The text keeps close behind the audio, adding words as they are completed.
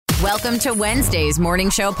Welcome to Wednesday's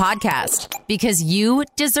Morning Show podcast, because you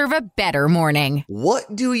deserve a better morning.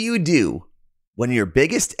 What do you do when your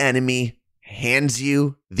biggest enemy hands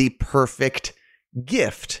you the perfect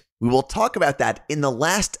gift? We will talk about that in the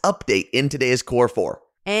last update in today's Core 4.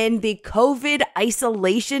 And the COVID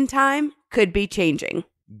isolation time could be changing.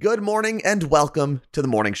 Good morning and welcome to the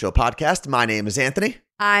Morning Show podcast. My name is Anthony.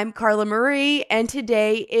 I'm Carla Marie, and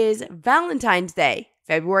today is Valentine's Day,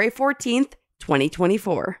 February 14th,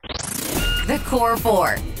 2024. The Core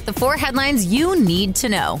 4. The 4 headlines you need to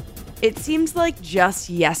know. It seems like just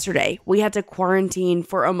yesterday, we had to quarantine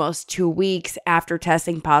for almost 2 weeks after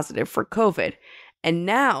testing positive for COVID. And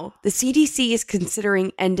now the CDC is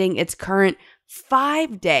considering ending its current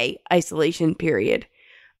 5-day isolation period.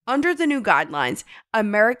 Under the new guidelines,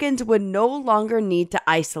 Americans would no longer need to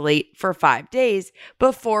isolate for 5 days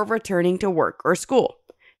before returning to work or school.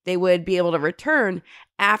 They would be able to return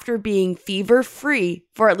after being fever-free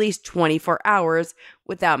for at least 24 hours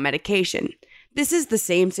without medication. This is the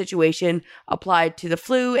same situation applied to the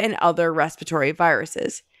flu and other respiratory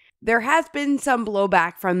viruses. There has been some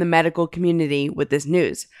blowback from the medical community with this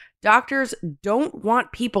news. Doctors don't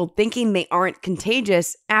want people thinking they aren't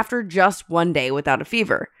contagious after just 1 day without a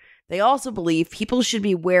fever. They also believe people should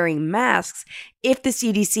be wearing masks if the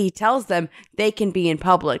CDC tells them they can be in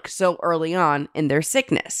public so early on in their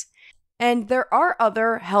sickness. And there are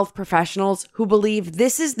other health professionals who believe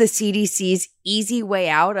this is the CDC's easy way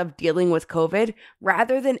out of dealing with COVID,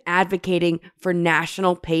 rather than advocating for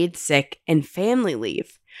national paid sick and family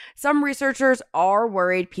leave. Some researchers are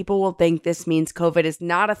worried people will think this means COVID is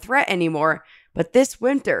not a threat anymore, but this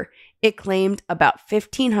winter, it claimed about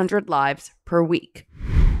 1,500 lives per week.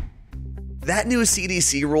 That new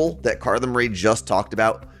CDC rule that Carla Marie just talked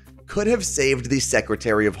about could have saved the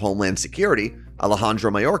Secretary of Homeland Security,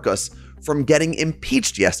 Alejandro Mayorkas, from getting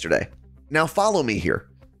impeached yesterday. Now follow me here.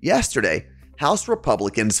 Yesterday, House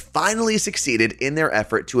Republicans finally succeeded in their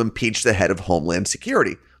effort to impeach the head of Homeland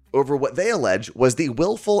Security over what they allege was the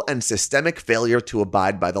willful and systemic failure to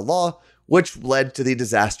abide by the law, which led to the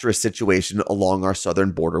disastrous situation along our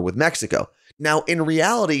southern border with Mexico. Now, in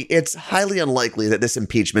reality, it's highly unlikely that this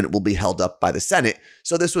impeachment will be held up by the Senate,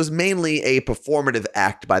 so this was mainly a performative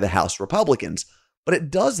act by the House Republicans. But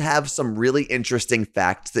it does have some really interesting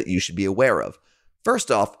facts that you should be aware of.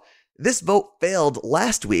 First off, this vote failed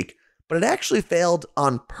last week, but it actually failed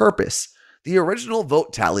on purpose. The original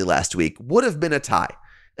vote tally last week would have been a tie,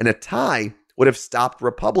 and a tie would have stopped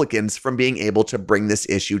Republicans from being able to bring this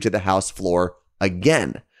issue to the House floor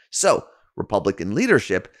again. So, Republican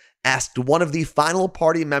leadership asked one of the final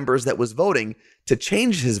party members that was voting to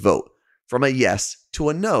change his vote from a yes to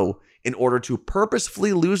a no in order to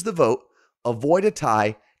purposefully lose the vote, avoid a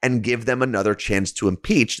tie, and give them another chance to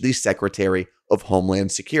impeach the Secretary of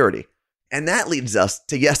Homeland Security. And that leads us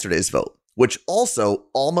to yesterday's vote, which also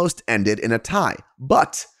almost ended in a tie.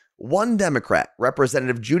 But one Democrat,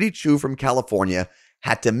 Representative Judy Chu from California,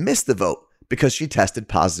 had to miss the vote because she tested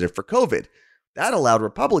positive for COVID. That allowed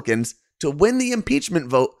Republicans to win the impeachment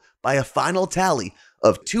vote by a final tally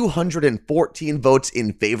of 214 votes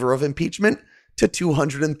in favor of impeachment to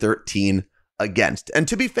 213 against. And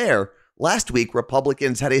to be fair, last week,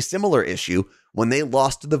 Republicans had a similar issue when they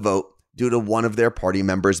lost the vote due to one of their party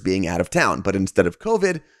members being out of town. But instead of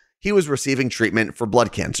COVID, he was receiving treatment for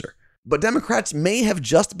blood cancer. But Democrats may have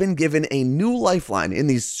just been given a new lifeline in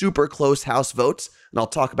these super close House votes, and I'll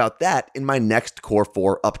talk about that in my next Core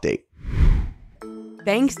 4 update.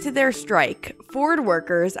 Thanks to their strike, Ford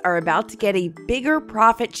workers are about to get a bigger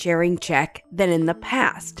profit-sharing check than in the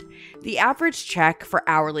past. The average check for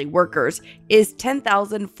hourly workers is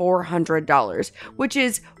 $10,400, which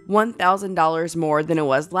is $1,000 more than it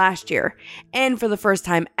was last year. And for the first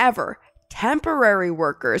time ever, temporary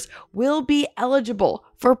workers will be eligible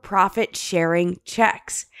for profit-sharing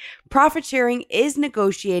checks. Profit sharing is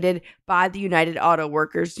negotiated by the United Auto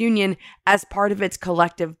Workers Union as part of its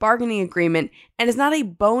collective bargaining agreement and is not a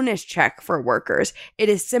bonus check for workers. It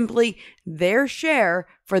is simply their share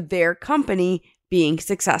for their company being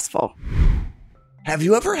successful. Have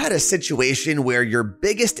you ever had a situation where your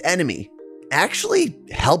biggest enemy actually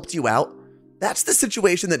helped you out? That's the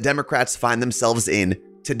situation that Democrats find themselves in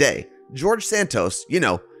today. George Santos,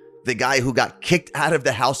 the guy who got kicked out of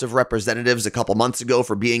the House of Representatives a couple months ago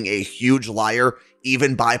for being a huge liar,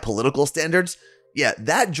 even by political standards. Yeah,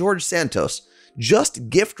 that George Santos just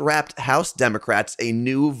gift-wrapped House Democrats a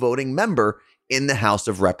new voting member in the House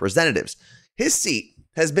of Representatives. His seat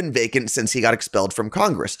has been vacant since he got expelled from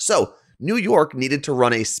Congress. So New York needed to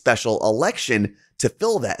run a special election to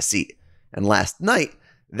fill that seat. And last night,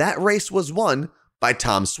 that race was won by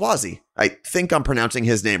Tom Suozzi. I think I'm pronouncing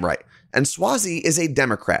his name right. And Suozzi is a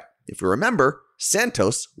Democrat. If you remember,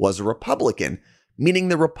 Santos was a Republican, meaning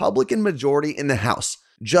the Republican majority in the House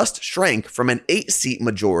just shrank from an 8-seat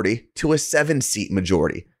majority to a 7-seat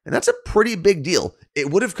majority. And that's a pretty big deal. It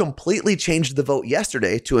would have completely changed the vote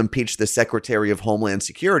yesterday to impeach the Secretary of Homeland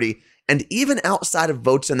Security, and even outside of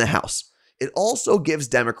votes in the House, it also gives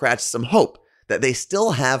Democrats some hope that they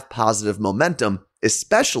still have positive momentum,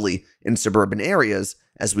 especially in suburban areas,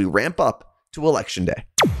 as we ramp up to Election Day.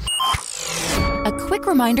 A quick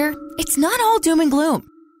reminder, it's not all doom and gloom.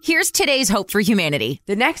 Here's today's hope for humanity.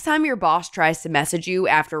 The next time your boss tries to message you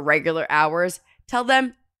after regular hours, tell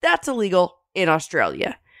them that's illegal in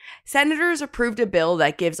Australia. Senators approved a bill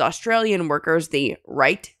that gives Australian workers the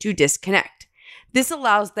right to disconnect. This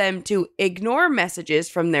allows them to ignore messages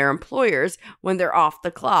from their employers when they're off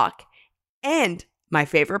the clock. And, my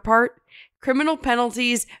favorite part, criminal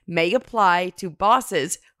penalties may apply to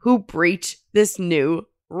bosses who breach this new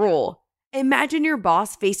rule. Imagine your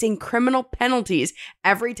boss facing criminal penalties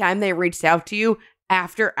every time they reached out to you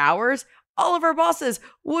after hours. All of our bosses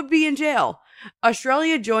would be in jail.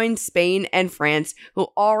 Australia joined Spain and France, who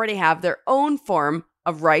already have their own form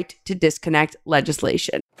of right to disconnect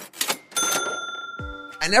legislation.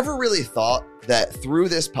 I never really thought that through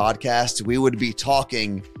this podcast, we would be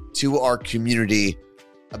talking to our community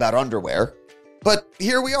about underwear. But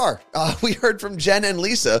here we are. We heard from Jen and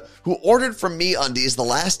Lisa, who ordered from MeUndies the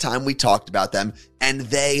last time we talked about them, and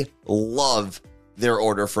they love their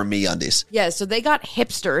order from MeUndies. Yeah, so they got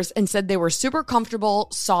hipsters and said they were super comfortable,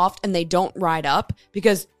 soft, and they don't ride up,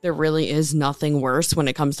 because there really is nothing worse when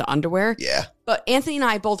it comes to underwear. Yeah. But Anthony and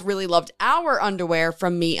I both really loved our underwear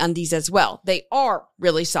from MeUndies as well. They are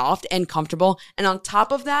really soft and comfortable. And on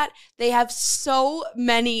top of that, they have so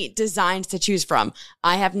many designs to choose from.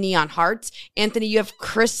 I have neon hearts. Anthony, you have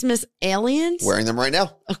Christmas aliens. Wearing them right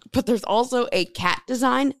now. But there's also a cat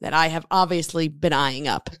design that I have obviously been eyeing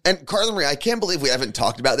up. And Carla Marie, I can't believe we haven't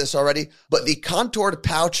talked about this already, but the contoured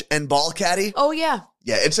pouch and ball caddy. Oh, yeah.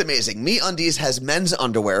 Yeah, it's amazing. MeUndies has men's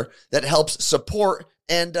underwear that helps support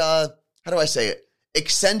and, how do I say it?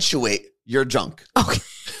 Accentuate your junk. Okay.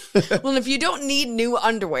 Well, if you don't need new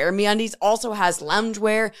underwear, MeUndies also has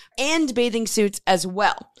loungewear and bathing suits as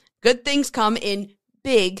well. Good things come in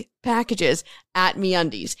big packages at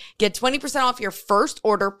MeUndies. Get 20% off your first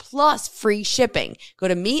order plus free shipping. Go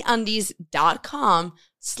to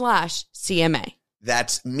MeUndies.com/CMA.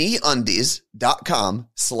 That's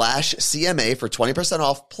MeUndies.com/CMA for 20%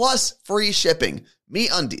 off plus free shipping.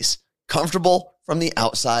 MeUndies, comfortable from the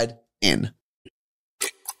outside in.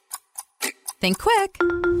 Think quick.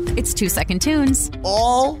 It's 2-second tunes.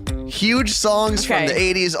 All huge songs from Okay. the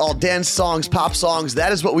 80s, all dance songs, pop songs.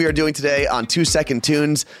 That is what we are doing today on 2-second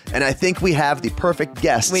tunes. And I think we have the perfect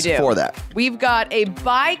guests We do. for that. We've got a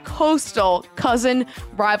bi-coastal cousin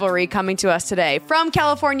rivalry coming to us today. From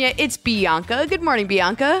California, it's Bianca. Good morning,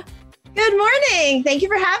 Bianca. Good morning. Thank you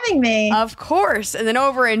for having me. Of course. And then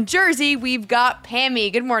over in Jersey, we've got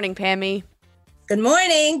Pammy. Good morning, Pammy. Good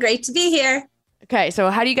morning. Great to be here. Okay, so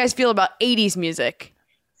how do you guys feel about 80s music?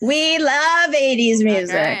 We love 80s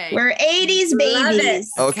music. Okay. We're 80s Love it.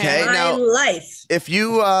 babies. Okay, My now life. if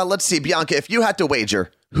you, let's see, Bianca, if you had to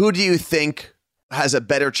wager, who do you think has a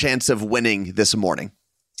better chance of winning this morning?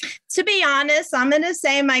 To be honest, I'm going to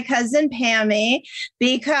say my cousin Pammy,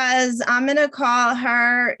 because I'm going to call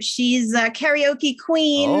her, she's a karaoke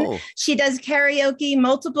queen. Oh. She does karaoke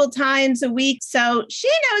multiple times a week. So she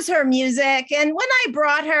knows her music. And when I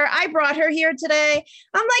brought her here today,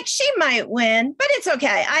 I'm like, she might win, but it's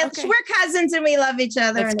okay. Okay. We're cousins and we love each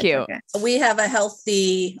other. That's and it's cute. okay. We have a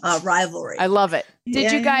healthy rivalry. I love it.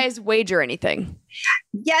 Did you Yeah. guys wager anything?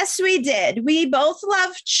 Yes, we did. We both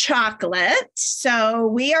love chocolate. So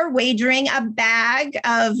we are wagering a bag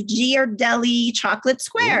of Ghirardelli chocolate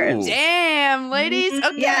squares. Ooh. Damn, ladies. Mhm.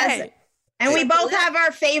 Okay. Yes. And we both have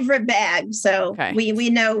our favorite bag. So Okay. we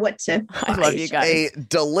know what to I love you guys. A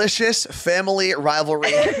delicious family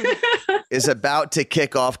rivalry is about to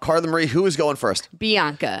kick off. Carla Marie, who is going first?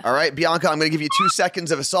 Bianca. All right, Bianca, I'm going to give you 2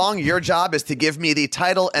 seconds of a song. Your job is to give me the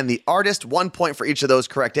title and the artist. 1 point for each of those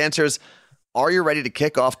correct answers. Are you ready to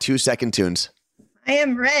kick off 2-second tunes? I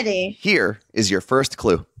am ready. Here is your first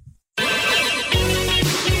clue.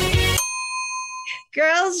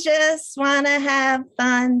 Girls just want to have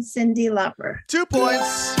fun. Cyndi Lauper. 2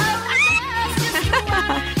 points.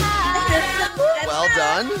 Well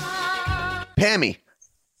done. Pammy,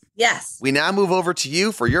 Yes. we now move over to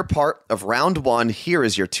you for your part of round 1. Here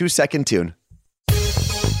is your 2-second tune.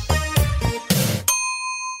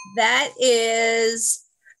 That is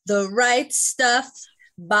The Right Stuff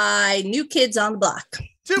by New Kids on the Block.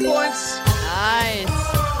 2 points.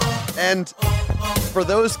 Nice. And For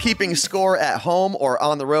those keeping score at home or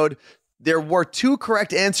on the road, there were 2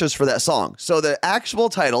 correct answers for that song. So the actual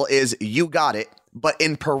title is You Got It, but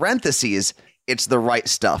in parentheses, it's The Right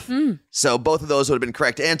Stuff. So both of those would have been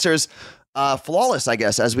correct answers. Flawless, I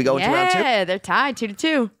guess, as we go into round 2. Yeah, they're tied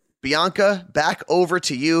 2-2. Bianca, back over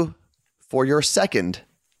to you for your second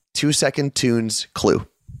 2-second tunes clue.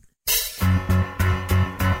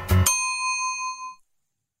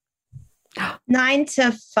 Nine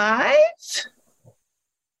to 5.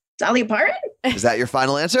 Dolly Parton? Is that your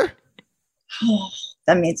final answer? Oh,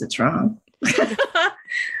 that means it's wrong.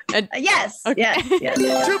 Yes. Okay.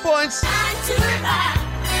 Yes. 2 points.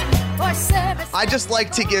 I just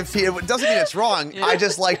like to give people, it doesn't mean it's wrong. I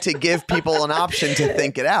just like to give people an option to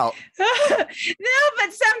think it out. No,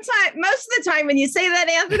 but sometimes, most of the time when you say that,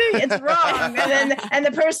 Anthony, it's wrong. And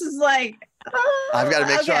the person's like, oh, I've got to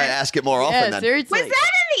make sure I okay. ask it more often Yeah, then. seriously. Was that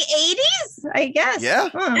in the 80s? I guess. Yeah.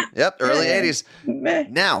 Huh. Yep, early Yeah. 80s. Meh.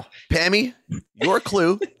 Now, Pammy, your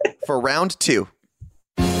clue for round 2.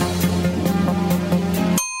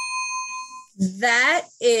 That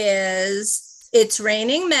is It's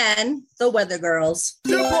Raining Men, the Weather Girls.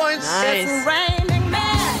 2 points. Nice.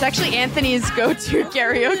 It's actually Anthony's go-to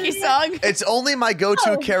karaoke song. It's only my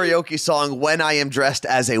go-to karaoke song when I am dressed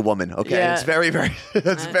as a woman. Okay, Yeah. it's very, very,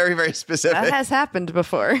 it's very, very specific. That has happened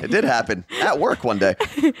before. It did happen at work one day.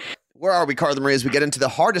 Where are we, Carla Marie, as we get into the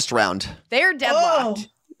hardest round? They're deadlocked.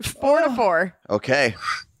 4-4. Okay,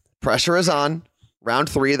 pressure is on. Round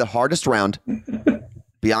 3, the hardest round.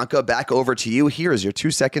 Bianca, back over to you. Here is your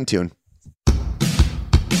 2-second tune.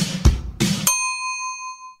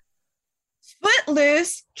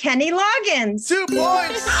 Footloose, Kenny Loggins. 2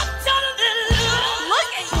 points.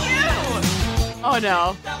 Look at you. Oh,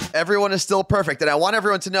 no. Everyone is still perfect. And I want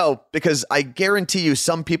everyone to know, because I guarantee you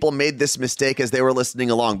some people made this mistake as they were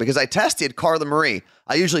listening along, because I tested Carla Marie.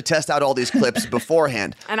 I usually test out all these clips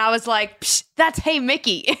beforehand. And I was like, Psh, that's Hey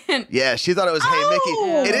Mickey. Yeah, she thought it was Hey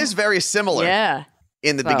Mickey. It is very similar Yeah.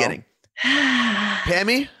 in the So. beginning.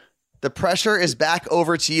 Pammy, the pressure is back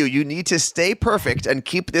over to you. You need to stay perfect and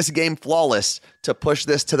keep this game flawless to push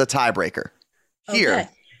this to the tiebreaker. Here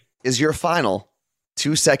is Okay. your final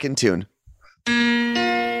 2-second tune.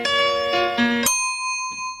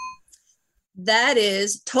 That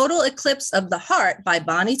is Total Eclipse of the Heart by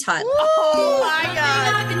Bonnie Tyler. Oh, my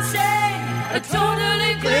God.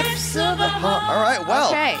 All right, well.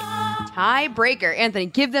 Okay. Tiebreaker. Anthony,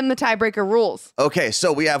 give them the tiebreaker rules. Okay,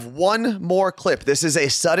 so we have one more clip. This is a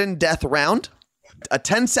sudden death round, a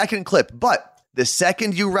 10-second clip, but the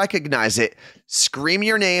second you recognize it, scream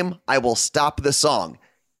your name. I will stop the song.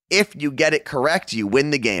 If you get it correct, you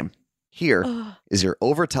win the game. Here is your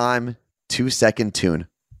overtime 2-second tune.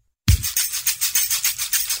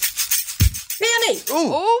 Pammy,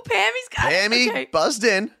 Ooh, Oh, Pammy's got it. Pammy Okay. buzzed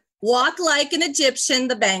in. Walk Like an Egyptian,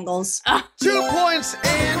 the Bangles. 2 points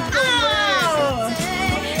and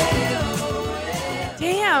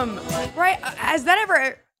Damn. Right. Has that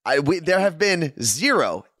ever... there have been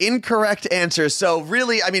 0 incorrect answers. So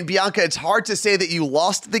really, I mean, Bianca, it's hard to say that you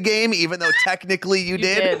lost the game, even though technically you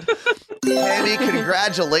did. Pammy,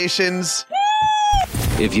 congratulations.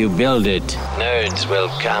 If you build it, nerds will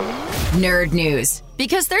come. Nerd news.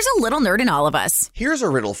 Because there's a little nerd in all of us. Here's a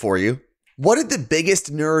riddle for you. What did the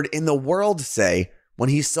biggest nerd in the world say when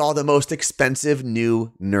he saw the most expensive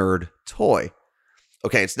new nerd toy?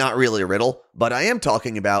 Okay, it's not really a riddle, but I am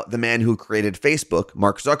talking about the man who created Facebook,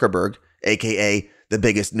 Mark Zuckerberg, aka the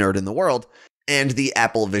biggest nerd in the world, and the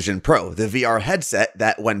Apple Vision Pro, the VR headset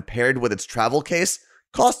that, when paired with its travel case,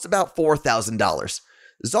 costs about $4,000.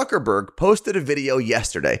 Zuckerberg posted a video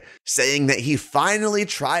yesterday saying that he finally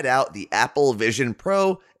tried out the Apple Vision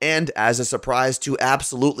Pro, and as a surprise to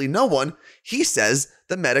absolutely no one, he says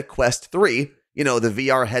the Meta Quest 3, the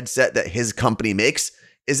VR headset that his company makes,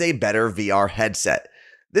 is a better VR headset.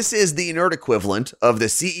 This is the nerd equivalent of the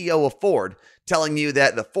CEO of Ford telling you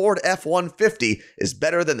that the Ford F-150 is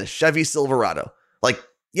better than the Chevy Silverado. Like,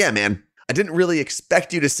 yeah, man, I didn't really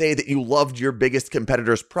expect you to say that you loved your biggest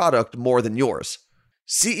competitor's product more than yours.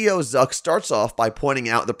 CEO Zuck starts off by pointing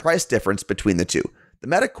out the price difference between the two. The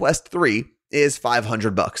Meta Quest 3 is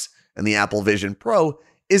 $500, and the Apple Vision Pro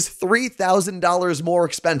is $3,000 more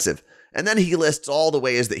expensive. And then he lists all the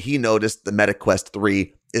ways that he noticed the Meta Quest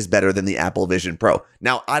 3 is better than the Apple Vision Pro.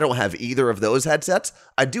 Now, I don't have either of those headsets.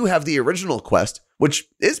 I do have the original Quest, which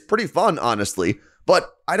is pretty fun, honestly, but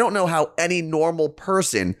I don't know how any normal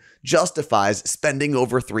person justifies spending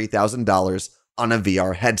over $3,000 on a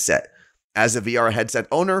VR headset. As a VR headset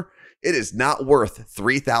owner, it is not worth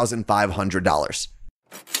 $3,500.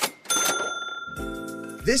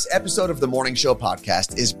 This episode of the Morning Show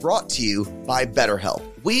podcast is brought to you by BetterHelp.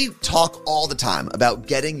 We talk all the time about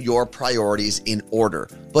getting your priorities in order,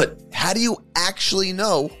 but how do you actually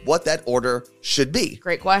know what that order should be?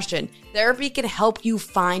 Great question. Therapy can help you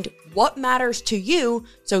find what matters to you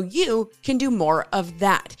so you can do more of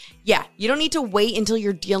that. Yeah, you don't need to wait until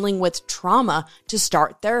you're dealing with trauma to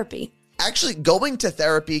start therapy. Actually, going to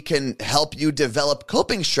therapy can help you develop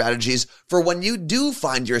coping strategies for when you do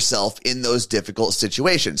find yourself in those difficult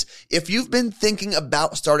situations. If you've been thinking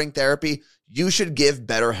about starting therapy, you should give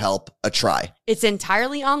BetterHelp a try. It's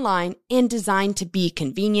entirely online and designed to be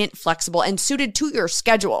convenient, flexible, and suited to your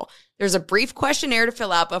schedule. There's a brief questionnaire to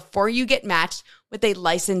fill out before you get matched with a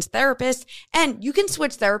licensed therapist, and you can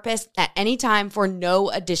switch therapists at any time for no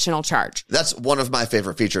additional charge. That's one of my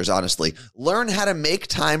favorite features, honestly. Learn how to make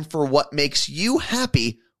time for what makes you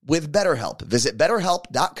happy with BetterHelp. Visit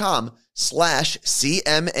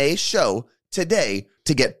BetterHelp.com/CMA show today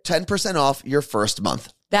to get 10% off your first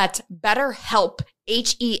month. That's BetterHelp,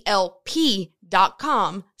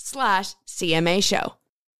 HELP.com/CMA show.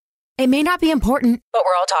 It may not be important, but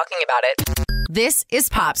we're all talking about it. This is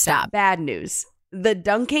Pop Stop. Bad news. The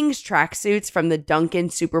Dunkings tracksuits from the Dunkin'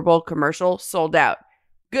 Super Bowl commercial sold out.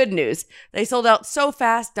 Good news. They sold out so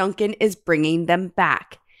fast, Dunkin' is bringing them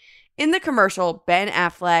back. In the commercial, Ben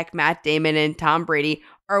Affleck, Matt Damon, and Tom Brady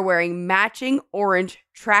are wearing matching orange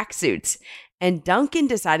tracksuits, and Dunkin'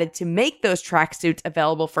 decided to make those tracksuits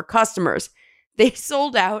available for customers. They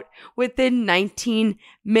sold out within 19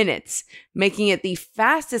 minutes, making it the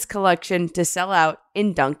fastest collection to sell out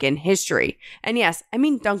in Dunkin' history. And yes, I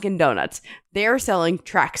mean Dunkin' Donuts. They're selling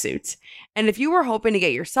tracksuits. And if you were hoping to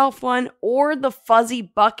get yourself one or the fuzzy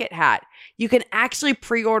bucket hat, you can actually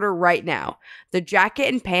pre-order right now. The jacket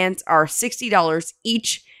and pants are $60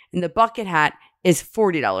 each, and the bucket hat is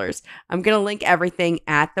 $40. I'm going to link everything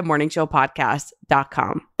at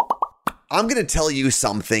themorningshowpodcast.com. I'm going to tell you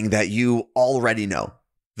something that you already know.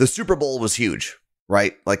 The Super Bowl was huge,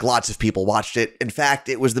 right? Like lots of people watched it. In fact,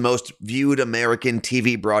 it was the most viewed American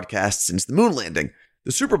TV broadcast since the moon landing.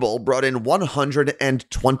 The Super Bowl brought in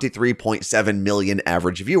 123.7 million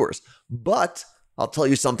average viewers. But I'll tell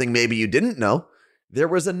you something maybe you didn't know. There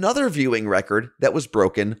was another viewing record that was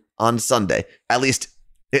broken on Sunday. At least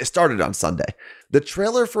it started on Sunday. The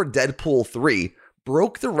trailer for Deadpool 3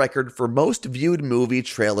 broke the record for most viewed movie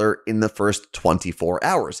trailer in the first 24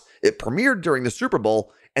 hours. It premiered during the Super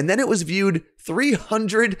Bowl, and then it was viewed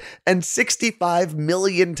 365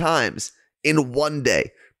 million times in one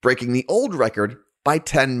day, breaking the old record by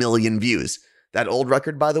 10 million views. That old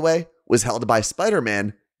record, by the way, was held by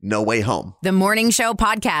Spider-Man: No Way Home. The Morning Show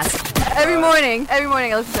podcast. Every morning I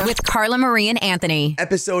listen to it. With Carla Marie and Anthony.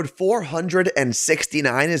 Episode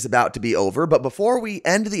 469 is about to be over, but before we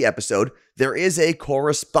end the episode, there is a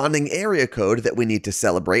corresponding area code that we need to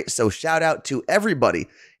celebrate. So shout out to everybody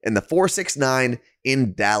in the 469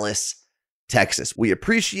 in Dallas, Texas. We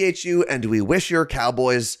appreciate you, and we wish your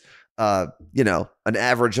Cowboys, an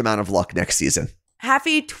average amount of luck next season.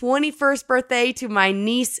 Happy 21st birthday to my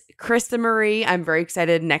niece, Krista Marie. I'm very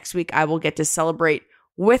excited. Next week, I will get to celebrate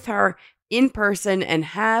with her in person and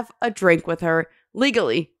have a drink with her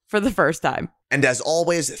legally for the first time. And as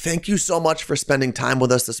always, thank you so much for spending time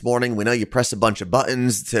with us this morning. We know you pressed a bunch of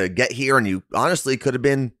buttons to get here, and you honestly could have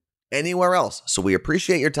been anywhere else. So we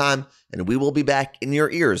appreciate your time, and we will be back in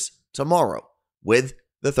your ears tomorrow with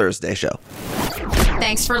The Thursday Show.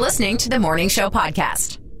 Thanks for listening to The Morning Show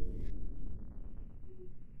podcast.